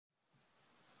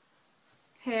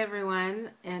Hey everyone,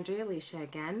 Andrea Alicia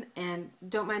again, and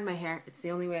don't mind my hair, it's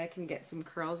the only way I can get some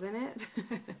curls in it.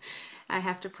 I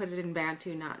have to put it in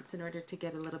Bantu knots in order to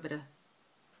get a little bit of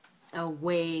a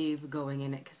wave going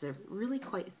in it because they're really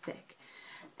quite thick.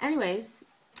 Anyways,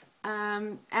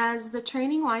 as the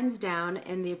training winds down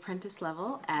in the apprentice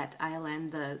level at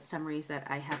ILN, the summaries that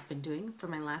I have been doing for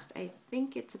my last, I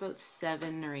think it's about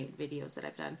 7 or 8 videos that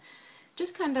I've done,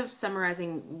 just kind of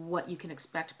summarizing what you can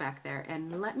expect back there.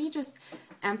 And let me just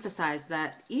emphasize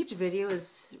that each video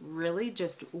is really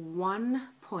just one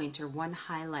point or one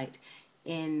highlight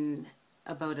in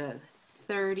about a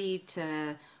 30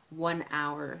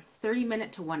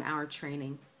 minute to 1 hour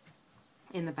training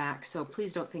in the back. So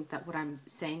please don't think that what I'm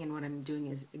saying and what I'm doing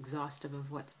is exhaustive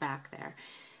of what's back there.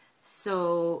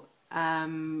 So,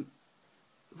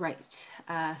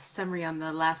 summary on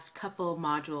the last couple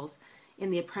modules. In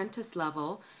the apprentice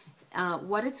level,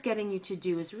 what it's getting you to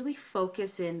do is really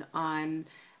focus in on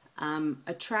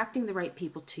attracting the right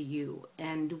people to you.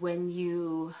 And when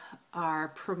you are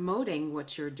promoting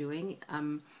what you're doing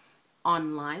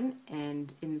online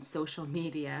and in social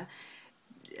media,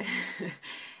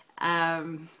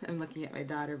 I'm looking at my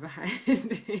daughter behind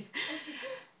me.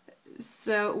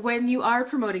 So when you are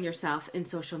promoting yourself in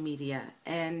social media,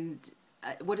 and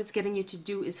what it's getting you to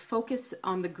do is focus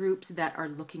on the groups that are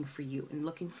looking for you and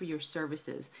looking for your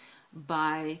services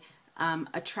by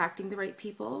attracting the right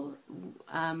people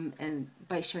and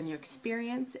by sharing your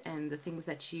experience and the things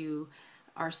that you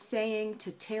are saying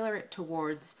to tailor it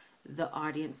towards the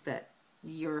audience that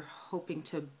you're hoping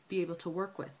to be able to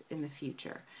work with in the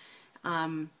future.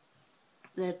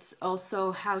 That's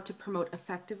also how to promote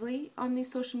effectively on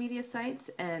these social media sites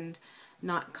and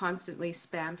not constantly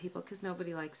spam people, because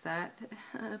nobody likes that.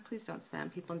 Please don't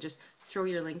spam people and just throw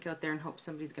your link out there and hope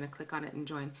somebody's going to click on it and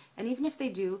join. And even if they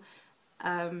do,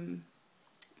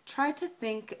 try to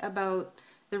think about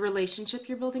the relationship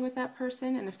you're building with that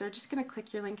person, and if they're just going to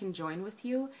click your link and join with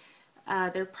you,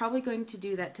 they're probably going to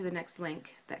do that to the next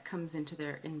link that comes into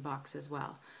their inbox as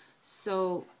well.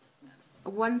 So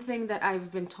one thing that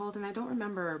I've been told, and I don't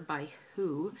remember by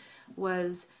who,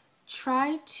 was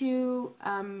try to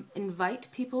invite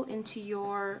people into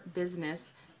your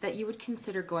business that you would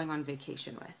consider going on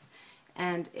vacation with.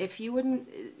 And if you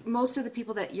wouldn't, most of the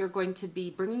people that you're going to be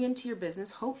bringing into your business,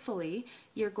 hopefully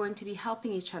you're going to be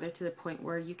helping each other to the point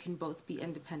where you can both be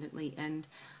independently and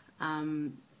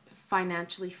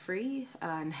financially free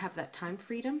and have that time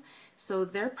freedom. So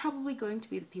they're probably going to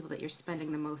be the people that you're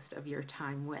spending the most of your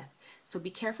time with. So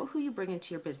be careful who you bring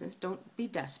into your business. Don't be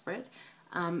desperate.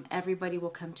 Everybody will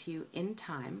come to you in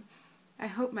time. I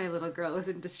hope my little girl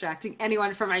isn't distracting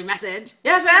anyone from my message.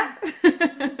 Yasha!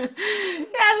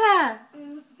 Yasha!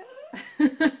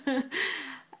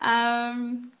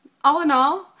 All in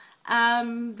all,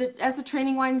 as the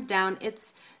training winds down,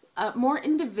 it's more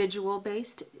individual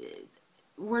based.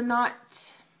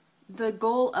 The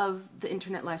goal of the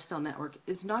Internet Lifestyle Network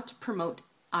is not to promote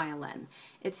ILN.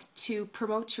 It's to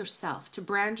promote yourself, to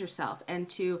brand yourself, and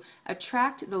to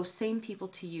attract those same people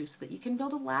to you so that you can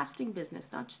build a lasting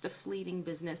business, not just a fleeting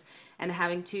business and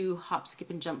having to hop, skip,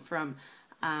 and jump from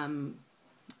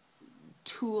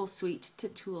tool suite to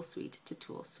tool suite to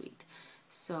tool suite.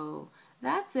 So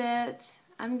that's it.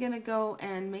 I'm going to go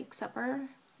and make supper.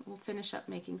 We'll finish up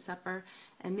making supper,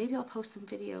 and maybe I'll post some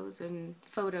videos and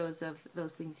photos of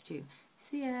those things too.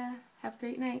 See ya. Have a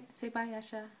great night. Say bye,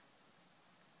 Yasha.